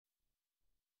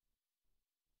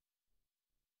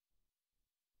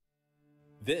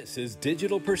This is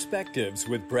Digital Perspectives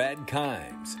with Brad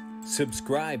Kimes.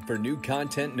 Subscribe for new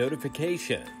content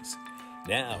notifications.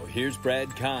 Now, here's Brad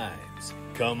Kimes.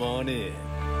 Come on in.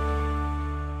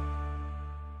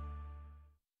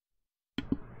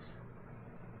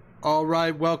 All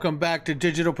right, welcome back to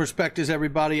Digital Perspectives,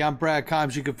 everybody. I'm Brad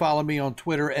Kimes. You can follow me on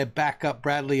Twitter at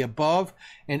BackupBradleyAbove,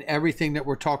 and everything that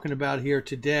we're talking about here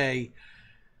today.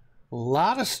 A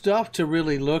lot of stuff to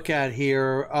really look at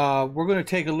here. We're going to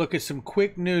take a look at some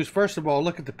quick news. First of all,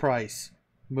 look at the price.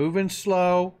 Moving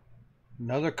slow.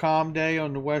 Another calm day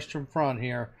on the Western Front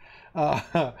here.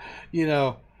 30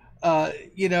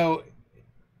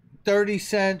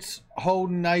 cents,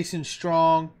 holding nice and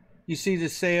strong. You see the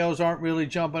sales aren't really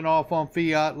jumping off on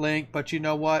Fiat Link, but you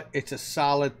know what? It's a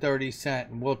solid 30 cent,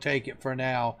 and we'll take it for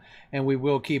now, and we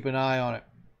will keep an eye on it.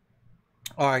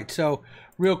 All right, so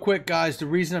real quick, guys, the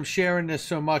reason I'm sharing this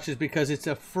so much is because it's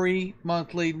a free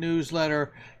monthly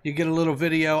newsletter. You get a little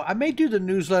video. I may do the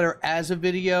newsletter as a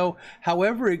video.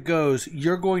 However it goes,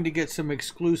 you're going to get some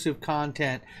exclusive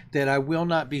content that I will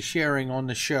not be sharing on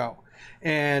the show.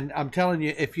 And I'm telling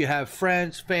you, if you have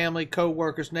friends, family,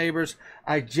 co-workers, neighbors,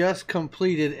 I just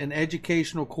completed an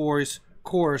educational course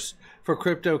for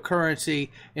cryptocurrency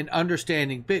and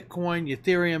understanding Bitcoin,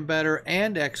 Ethereum better,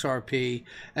 and XRP,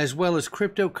 as well as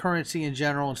cryptocurrency in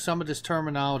general and some of this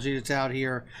terminology that's out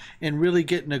here, and really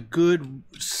getting a good,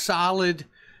 solid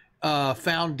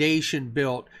foundation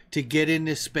built to get in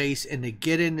this space and to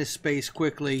get in this space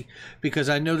quickly, because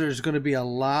I know there's going to be a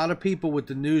lot of people with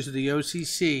the news of the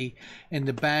OCC and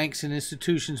the banks and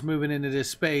institutions moving into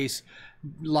this space.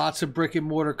 Lots of brick and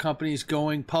mortar companies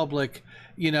going public.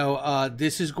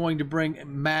 This is going to bring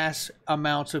mass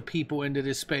amounts of people into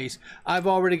this space. I've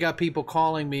already got people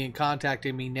calling me and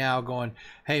contacting me now going,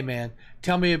 hey man,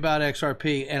 tell me about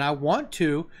XRP. And I want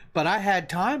to, but I had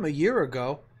time a year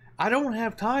ago. I don't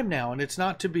have time now, and it's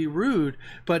not to be rude,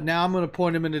 but now I'm going to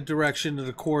point them in the direction of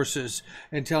the courses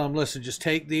and tell them, listen, just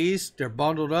take these. They're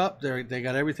bundled up. They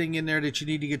got everything in there that you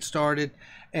need to get started,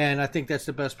 and I think that's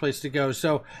the best place to go.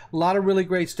 So a lot of really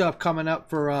great stuff coming up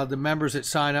for the members that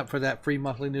sign up for that free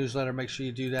monthly newsletter. Make sure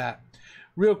you do that.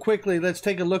 Real quickly, let's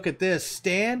take a look at this.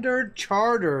 Standard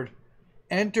Chartered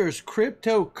enters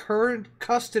crypto current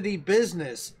custody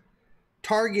business,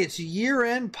 targets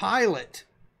year-end pilot.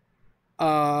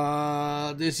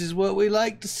 This is what we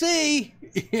like to see.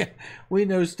 We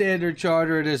know Standard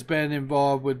Chartered has been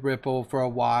involved with Ripple for a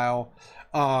while.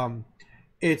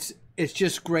 It's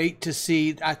just great to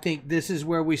see. I think this is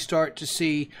where we start to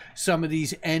see some of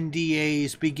these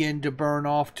NDAs begin to burn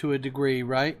off to a degree,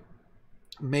 right?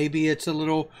 Maybe it's a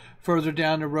little further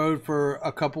down the road for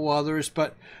a couple others,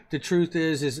 but the truth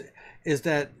is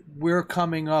that we're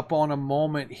coming up on a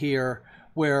moment here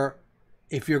where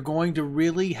if you're going to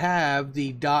really have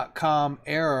the .com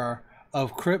era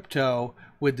of crypto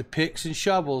with the picks and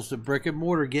shovels, the brick and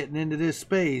mortar getting into this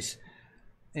space,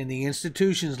 and the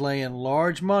institutions laying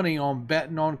large money on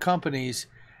betting on companies,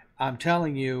 I'm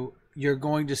telling you, you're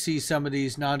going to see some of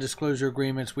these non-disclosure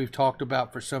agreements we've talked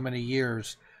about for so many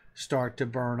years start to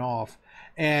burn off.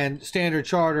 And Standard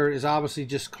Chartered is obviously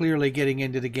just clearly getting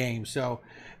into the game. So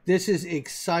this is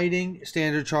exciting.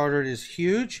 Standard Chartered is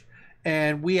huge.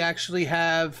 And we actually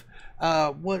have,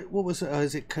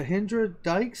 is it Kahindra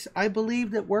Dykes, I believe,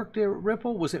 that worked at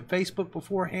Ripple? Was it Facebook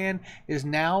beforehand? Is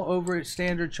now over at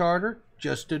Standard Chartered.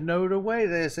 Just a note away,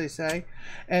 as they say.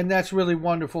 And that's really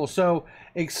wonderful. So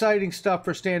exciting stuff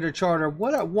for Standard Chartered.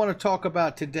 What I want to talk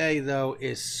about today, though,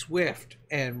 is Swift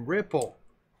and Ripple.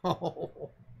 Oh,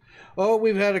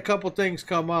 we've had a couple things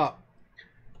come up.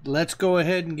 Let's go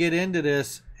ahead and get into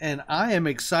this. And I am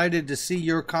excited to see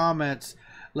your comments,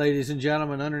 ladies and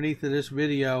gentlemen, underneath of this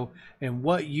video, and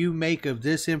what you make of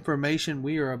this information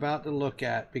we are about to look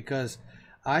at, because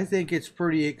I think it's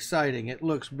pretty exciting. It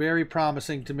looks very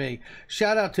promising to me.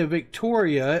 Shout out to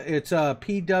Victoria. It's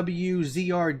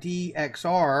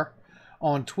PWZRDXR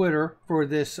on Twitter for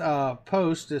this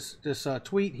post, this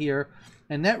tweet here,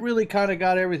 and that really kind of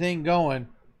got everything going.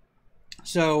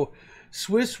 So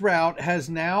Swiss Route has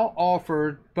now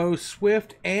offered both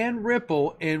Swift and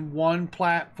Ripple in one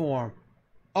platform.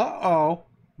 Uh-oh,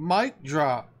 mic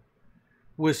drop.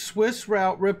 With Swiss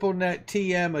Route RippleNet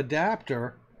TM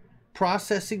adapter,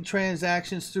 processing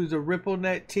transactions through the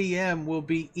RippleNet TM will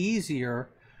be easier,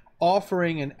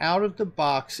 offering an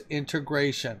out-of-the-box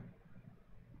integration.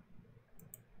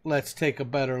 Let's take a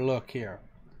better look here.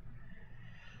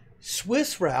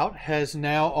 Swiss Route has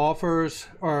now offers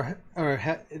both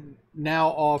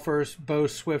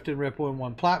Swift and Ripple in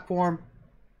one platform.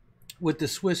 With the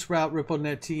Swiss route,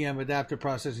 RippleNet TM adapter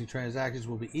processing transactions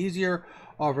will be easier,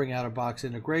 offering out-of-box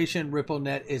integration.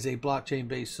 RippleNet is a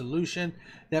blockchain-based solution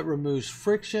that removes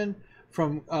friction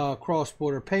from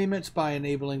cross-border payments by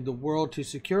enabling the world to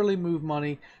securely move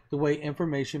money the way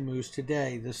information moves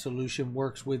today. The solution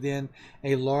works within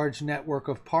a large network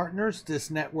of partners. This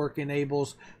network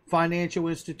enables financial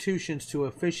institutions to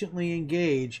efficiently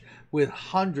engage with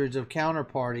hundreds of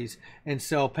counterparties and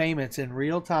sell payments in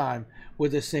real time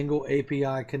with a single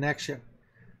API connection.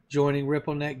 Joining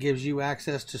RippleNet gives you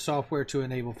access to software to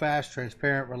enable fast,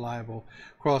 transparent, reliable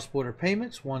cross-border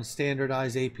payments, one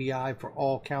standardized API for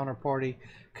all counterparty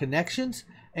connections,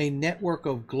 a network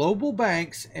of global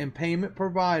banks and payment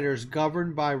providers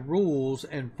governed by rules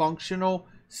and functional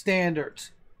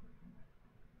standards.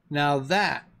 Now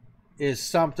that is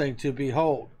something to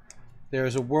behold. There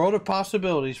is a world of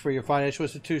possibilities for your financial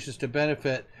institutions to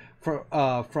benefit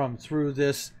from through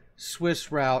this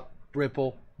Swiss route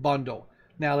Ripple bundle.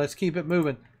 Now let's keep it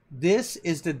moving. This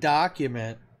is the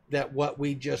document that what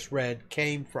we just read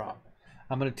came from.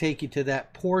 I'm going to take you to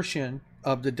that portion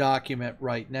of the document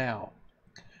right now.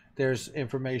 There's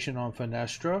information on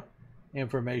Fenestra,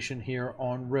 information here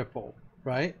on Ripple,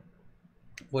 right?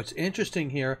 What's interesting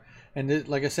here, and this,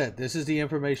 like I said, this is the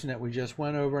information that we just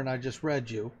went over and I just read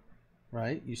you,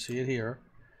 right? You see it here.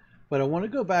 But I want to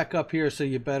go back up here so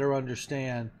you better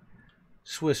understand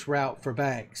Swiss route for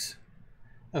banks.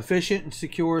 Efficient and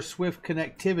secure Swift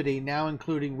connectivity, now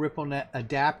including RippleNet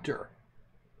adapter.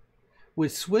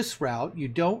 With Swiss route, you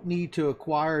don't need to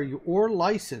acquire or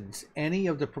license any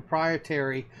of the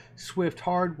proprietary Swift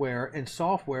hardware and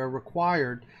software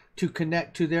required to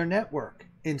connect to their network.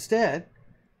 Instead,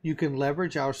 you can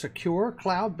leverage our secure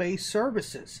cloud-based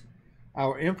services.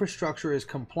 Our infrastructure is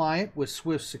compliant with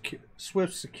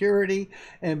Swift security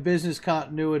and business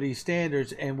continuity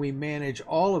standards, and we manage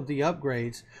all of the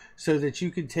upgrades so that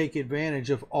you can take advantage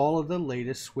of all of the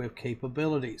latest Swift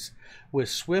capabilities. With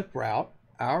Swift route,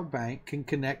 our bank can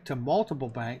connect to multiple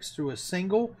banks through a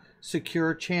single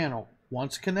secure channel.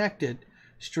 Once connected,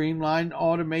 streamline and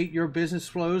automate your business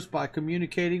flows by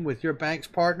communicating with your bank's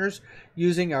partners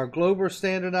using our global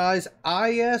standardized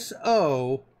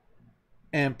ISO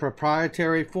and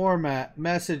proprietary format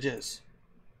messages.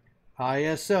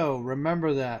 ISO,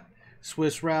 remember that.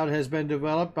 Swiss route has been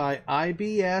developed by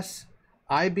IBIS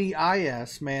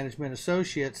Management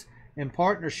Associates in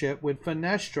partnership with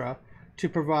Fenestra to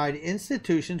provide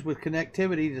institutions with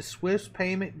connectivity to Swift's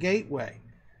payment gateway.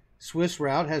 Swiss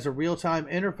route has a real-time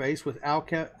interface with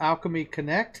Alchemy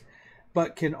Connect,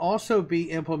 but can also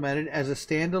be implemented as a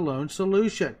standalone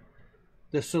solution.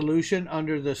 The solution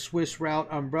under the Swiss route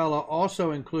umbrella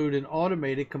also include an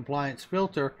automated compliance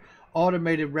filter,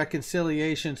 automated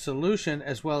reconciliation solution,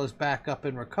 as well as backup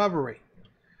and recovery.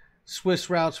 Swiss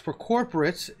routes for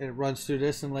corporates, it runs through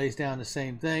this and lays down the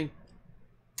same thing.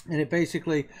 And it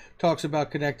basically talks about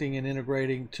connecting and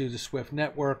integrating to the Swift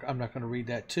network. I'm not going to read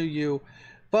that to you.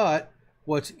 But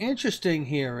what's interesting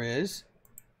here is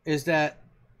that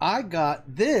I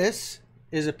got this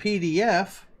is a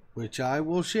PDF, which I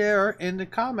will share in the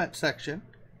comment section,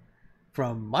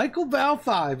 from Michael Val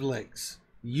 5 links.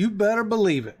 You better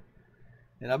believe it.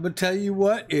 And I'm going to tell you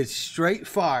what, it's straight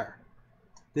fire.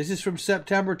 This is from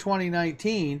September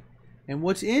 2019. And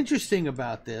what's interesting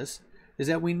about this is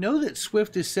that we know that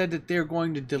Swift has said that they're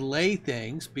going to delay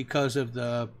things because of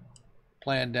the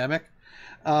pandemic.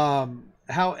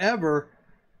 However,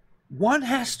 one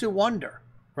has to wonder,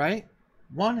 right?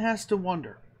 One has to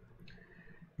wonder.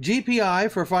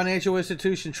 GPI for Financial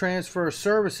Institution Transfer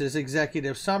Services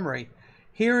Executive Summary.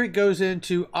 Here it goes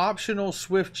into optional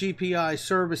Swift GPI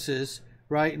services,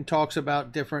 right, and talks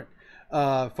about different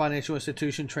financial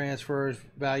institution transfers,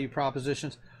 value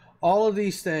propositions, all of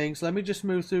these things. Let me just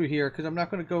move through here because I'm not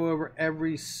going to go over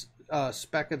every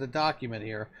spec of the document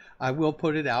here. I will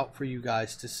put it out for you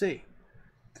guys to see.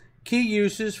 Key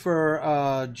uses for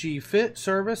GFIT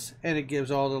service, and it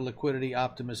gives all the liquidity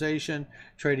optimization,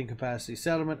 trading capacity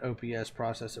settlement, OPS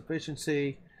process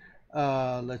efficiency.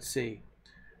 Let's see.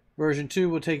 Version 2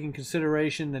 will take in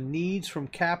consideration the needs from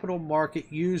capital market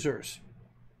users.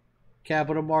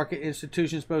 Capital market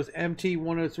institutions, both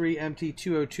MT103,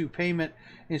 MT202 payment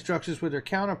instructions with their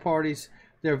counterparties,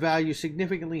 their value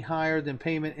significantly higher than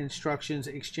payment instructions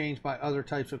exchanged by other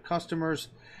types of customers.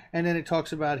 And then it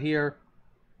talks about here,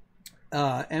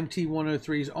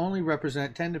 MT103s only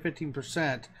represent 10 to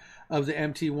 15% of the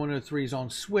MT103s on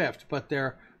Swift, but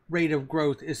their rate of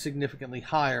growth is significantly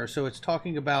higher. So it's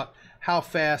talking about how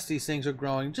fast these things are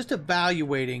growing, just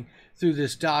evaluating through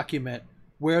this document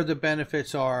where the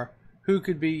benefits are, who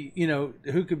could be,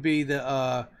 who could be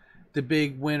the the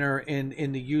big winner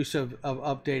in the use of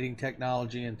updating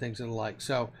technology and things of the like.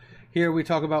 So here we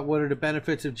talk about what are the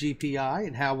benefits of GPI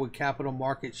and how would capital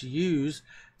markets use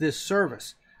this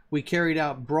service. We carried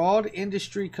out broad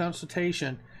industry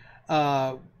consultation,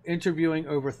 interviewing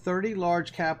over 30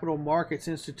 large capital markets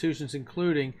institutions,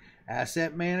 including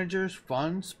asset managers,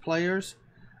 funds, players,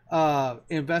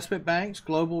 investment banks,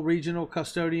 global regional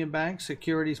custodian banks,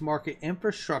 securities market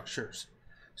infrastructures.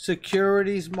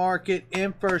 Securities market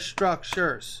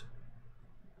infrastructures.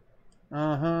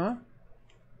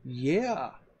 Yeah.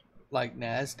 Like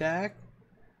NASDAQ,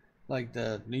 like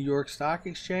the New York Stock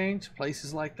Exchange,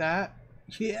 places like that.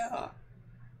 Yeah.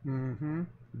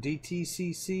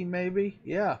 DTCC maybe.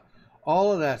 Yeah.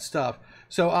 All of that stuff.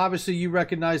 So obviously you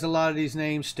recognize a lot of these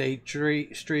names: State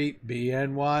Street,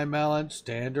 BNY Mellon,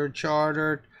 Standard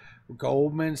Chartered,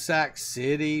 Goldman Sachs,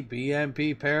 Citi,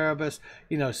 BNP Paribas,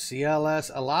 you know,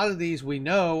 CLS. A lot of these we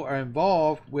know are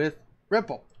involved with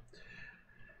Ripple.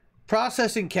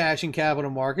 Processing cash in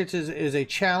capital markets is a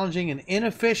challenging and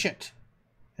inefficient.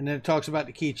 And then it talks about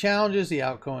the key challenges, the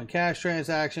outgoing cash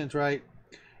transactions, right?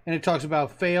 And it talks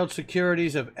about failed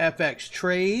securities of FX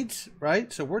trades,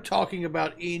 right? So we're talking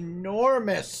about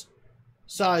enormous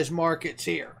size markets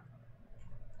here,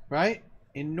 right?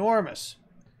 Enormous.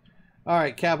 All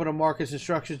right, capital markets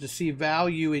instructions to see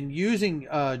value in using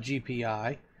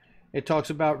GPI. It talks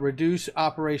about reduce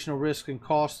operational risk and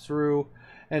costs through,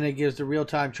 and it gives the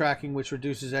real-time tracking, which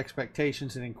reduces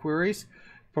expectations and inquiries.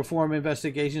 Perform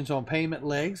investigations on payment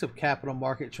legs of capital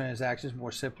market transactions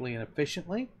more simply and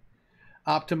efficiently.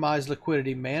 Optimize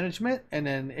liquidity management, and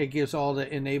then it gives all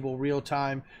the enable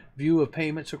real-time view of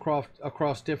payments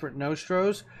across different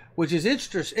nostros, which is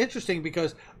interesting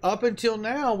because up until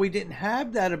now we didn't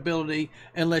have that ability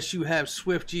unless you have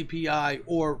Swift GPI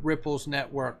or Ripple's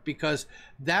network, because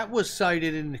that was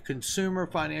cited in the Consumer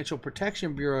Financial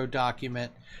Protection Bureau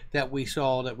document that we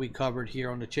saw, that we covered here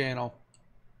on the channel,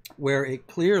 where it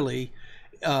clearly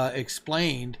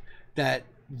explained that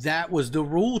that was the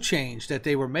rule change that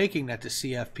they were making at the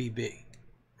CFPB,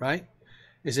 right?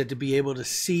 Is that to be able to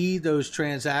see those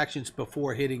transactions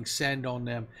before hitting send on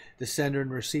them, the sender and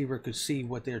receiver could see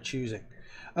what they're choosing.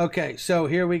 Okay, so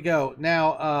here we go.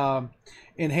 Now,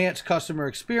 enhance customer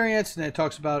experience, and it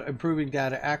talks about improving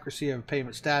data accuracy of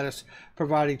payment status,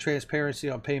 providing transparency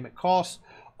on payment costs,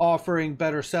 offering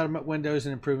better settlement windows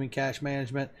and improving cash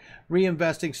management,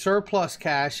 reinvesting surplus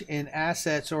cash in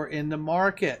assets or in the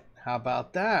market. How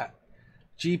about that?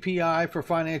 GPI for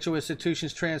financial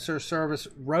institutions transfer service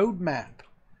roadmap.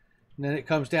 And then it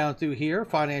comes down through here.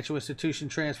 Financial institution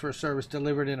transfer service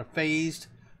delivered in a phased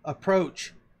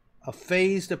approach. A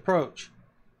phased approach.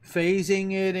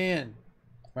 Phasing it in.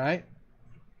 Right?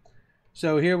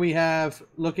 So here we have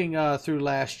looking through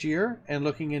last year and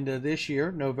looking into this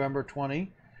year, November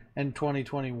 20 and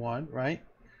 2021. Right?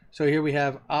 So here we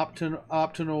have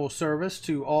optional service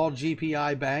to all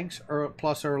GPI banks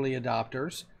plus early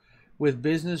adopters with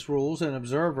business rules and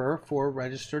observer for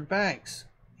registered banks.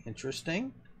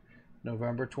 Interesting.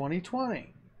 November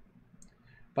 2020.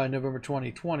 By November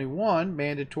 2021,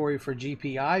 mandatory for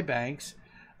GPI banks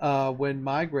when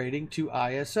migrating to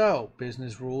ISO.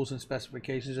 Business rules and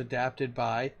specifications adapted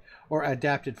by or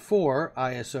adapted for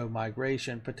ISO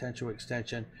migration, potential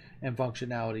extension, and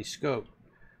functionality scope.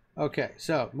 Okay,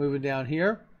 so moving down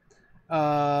here,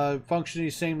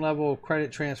 functioning same level of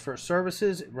credit transfer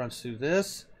services. It runs through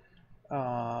this.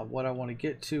 What I want to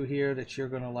get to here that you're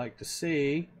going to like to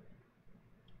see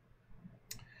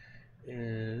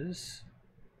is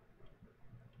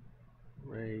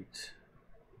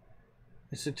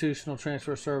institutional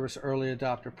transfer service early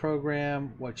adopter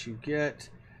program. What you get.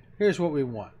 Here's what we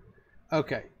want.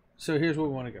 Okay, so here's where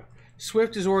we want to go.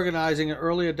 Swift is organizing an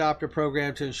early adopter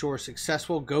program to ensure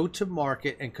successful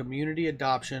go-to-market and community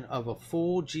adoption of a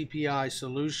full GPI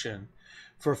solution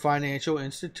for financial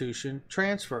institution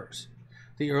transfers.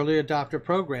 The early adopter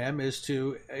program is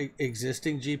to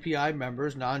existing GPI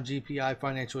members, non-GPI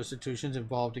financial institutions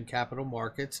involved in capital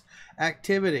markets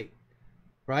activity.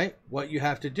 Right? What you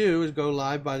have to do is go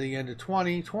live by the end of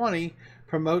 2020.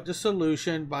 Promote the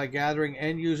solution by gathering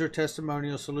end-user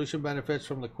testimonial solution benefits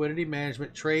from liquidity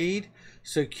management, trade,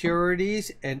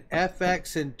 securities, and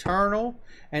FX internal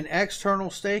and external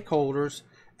stakeholders.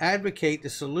 Advocate the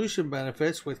solution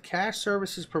benefits with cash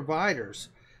services providers.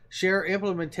 Share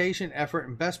implementation effort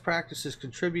and best practices.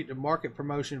 Contribute to market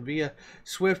promotion via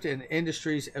Swift and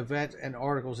industries, events, and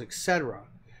articles, etc.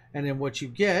 And then what you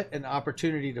get, an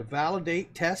opportunity to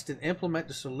validate, test, and implement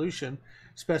the solution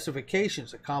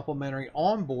specifications, a complimentary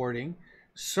onboarding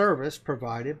service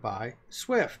provided by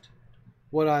Swift.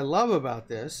 What I love about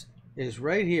this is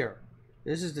right here.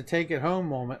 This is the take it home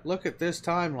moment. Look at this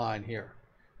timeline here.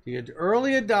 The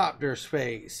early adopters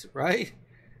phase, right?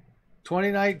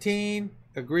 2019,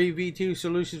 agree V2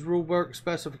 solutions rulebook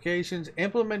specifications,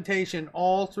 implementation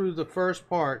all through the first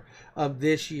part of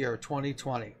this year,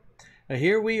 2020. Now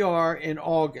here we are in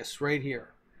August, right here.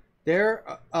 They're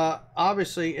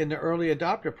obviously in the early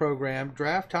adopter program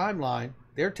draft timeline.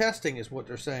 They're testing is what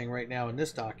they're saying right now in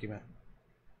this document.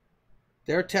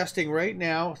 They're testing right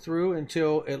now through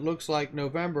until it looks like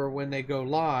November when they go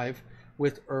live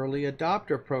with early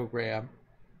adopter program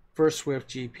for Swift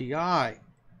GPI,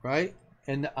 right?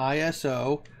 And the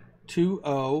ISO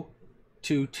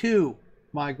 2022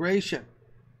 migration.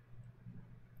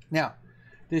 Now,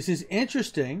 this is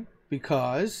interesting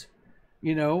because,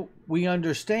 you know, we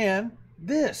understand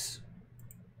this.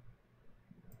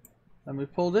 Let me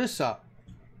pull this up.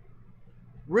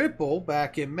 Ripple,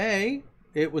 back in May,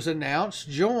 it was announced,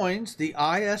 joins the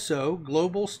ISO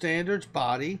Global Standards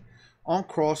Body on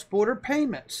cross-border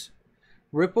payments.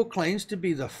 Ripple claims to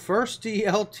be the first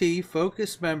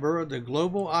DLT-focused member of the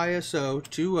global ISO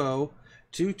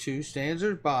 2022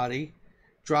 standards body,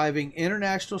 driving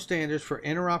international standards for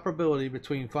interoperability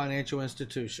between financial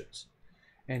institutions.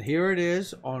 And here it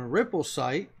is on Ripple's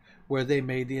site, where they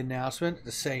made the announcement at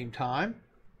the same time.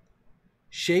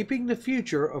 Shaping the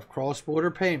future of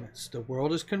cross-border payments. The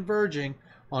world is converging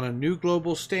on a new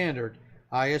global standard,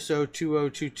 ISO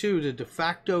 2022, the de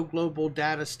facto global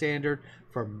data standard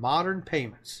for modern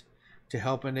payments. To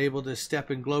help enable this step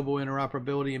in global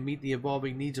interoperability and meet the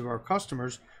evolving needs of our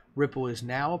customers, Ripple is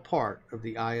now a part of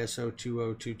the ISO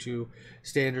 2022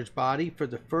 standards body, for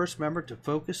the first member to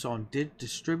focus on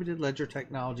distributed ledger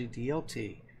technology,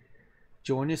 DLT.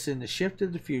 Join us in the shift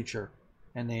of the future.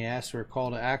 And they ask for a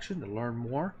call to action to learn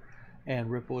more. And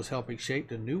Ripple is helping shape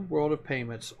the new world of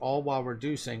payments, all while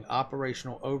reducing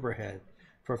operational overhead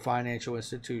for financial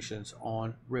institutions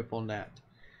on RippleNet.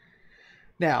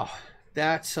 Now,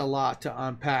 that's a lot to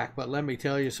unpack, but let me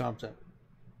tell you something.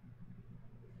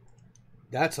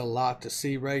 That's a lot to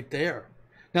see right there.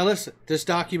 Now listen, this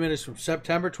document is from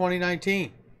September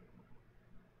 2019.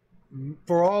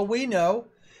 For all we know,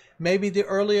 maybe the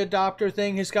early adopter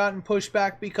thing has gotten pushed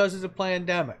back because of the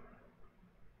pandemic.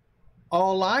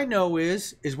 All I know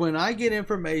is when I get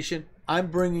information, I'm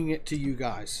bringing it to you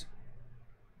guys.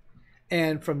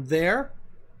 And from there,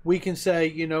 we can say,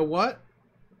 you know what?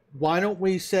 Why don't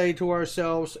we say to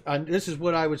ourselves, and this is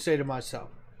what I would say to myself,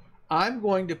 I'm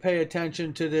going to pay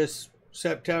attention to this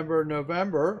September,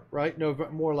 November, right?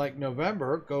 More like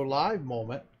November, go live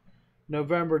moment,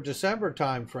 November, December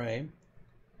time frame,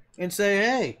 and say,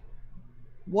 hey,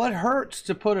 what hurts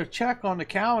to put a check on the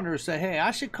calendar and say, hey,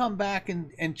 I should come back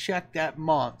and check that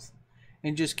month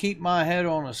and just keep my head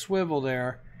on a swivel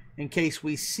there in case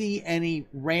we see any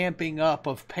ramping up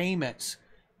of payments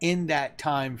in that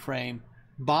time frame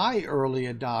by early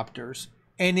adopters.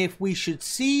 And if we should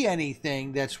see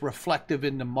anything that's reflective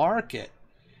in the market,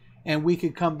 and we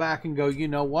could come back and go, you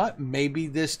know what, maybe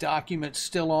this document's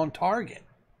still on target,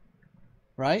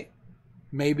 right?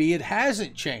 Maybe it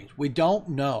hasn't changed. We don't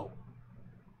know.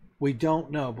 We don't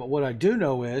know. But what I do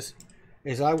know is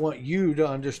I want you to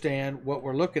understand what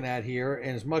we're looking at here.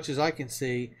 And as much as I can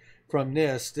see from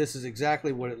this is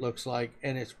exactly what it looks like.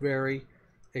 And it's very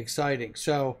exciting.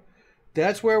 So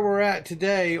that's where we're at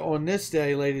today on this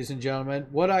day, ladies and gentlemen.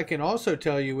 What I can also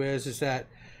tell you is that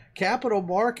capital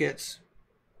markets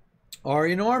are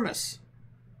enormous,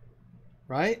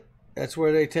 right? That's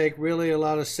where they take really a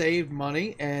lot of saved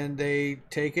money and they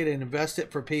take it and invest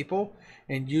it for people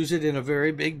and use it in a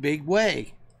very big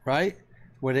way, right?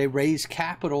 Where they raise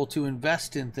capital to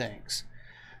invest in things.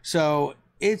 So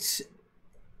this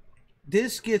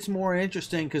gets more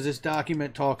interesting because this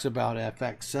document talks about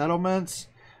FX settlements,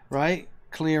 right?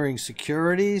 Clearing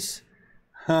securities.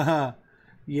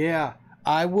 Yeah.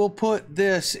 I will put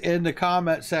this in the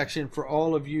comment section for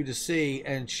all of you to see.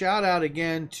 And shout out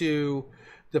again to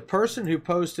the person who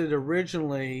posted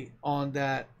originally on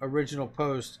that original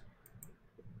post,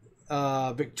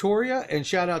 Victoria, and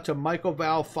shout out to Michael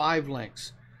Val 5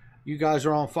 Links. You guys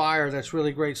are on fire. That's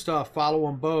really great stuff. Follow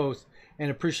them both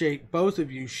and appreciate both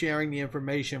of you sharing the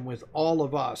information with all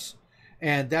of us.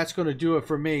 And that's going to do it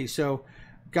for me. So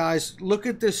guys, look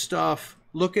at this stuff.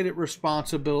 Look at it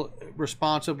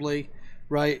responsibly.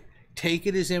 Right? Take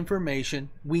it as information.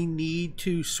 We need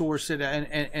to source it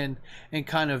and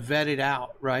kind of vet it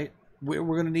out, right? We're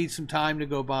going to need some time to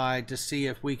go by to see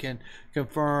if we can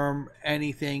confirm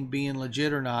anything being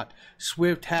legit or not.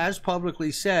 Swift has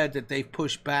publicly said that they've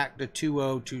pushed back the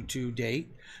 2022 date,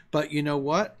 but you know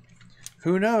what?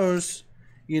 Who knows?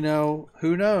 You know,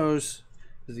 who knows?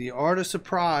 The art of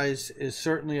surprise is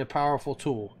certainly a powerful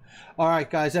tool. All right,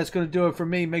 guys, that's going to do it for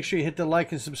me. Make sure you hit the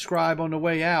like and subscribe on the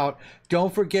way out.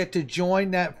 Don't forget to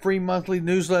join that free monthly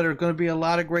newsletter. Going to be a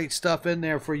lot of great stuff in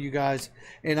there for you guys.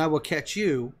 And I will catch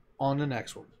you on the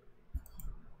next one.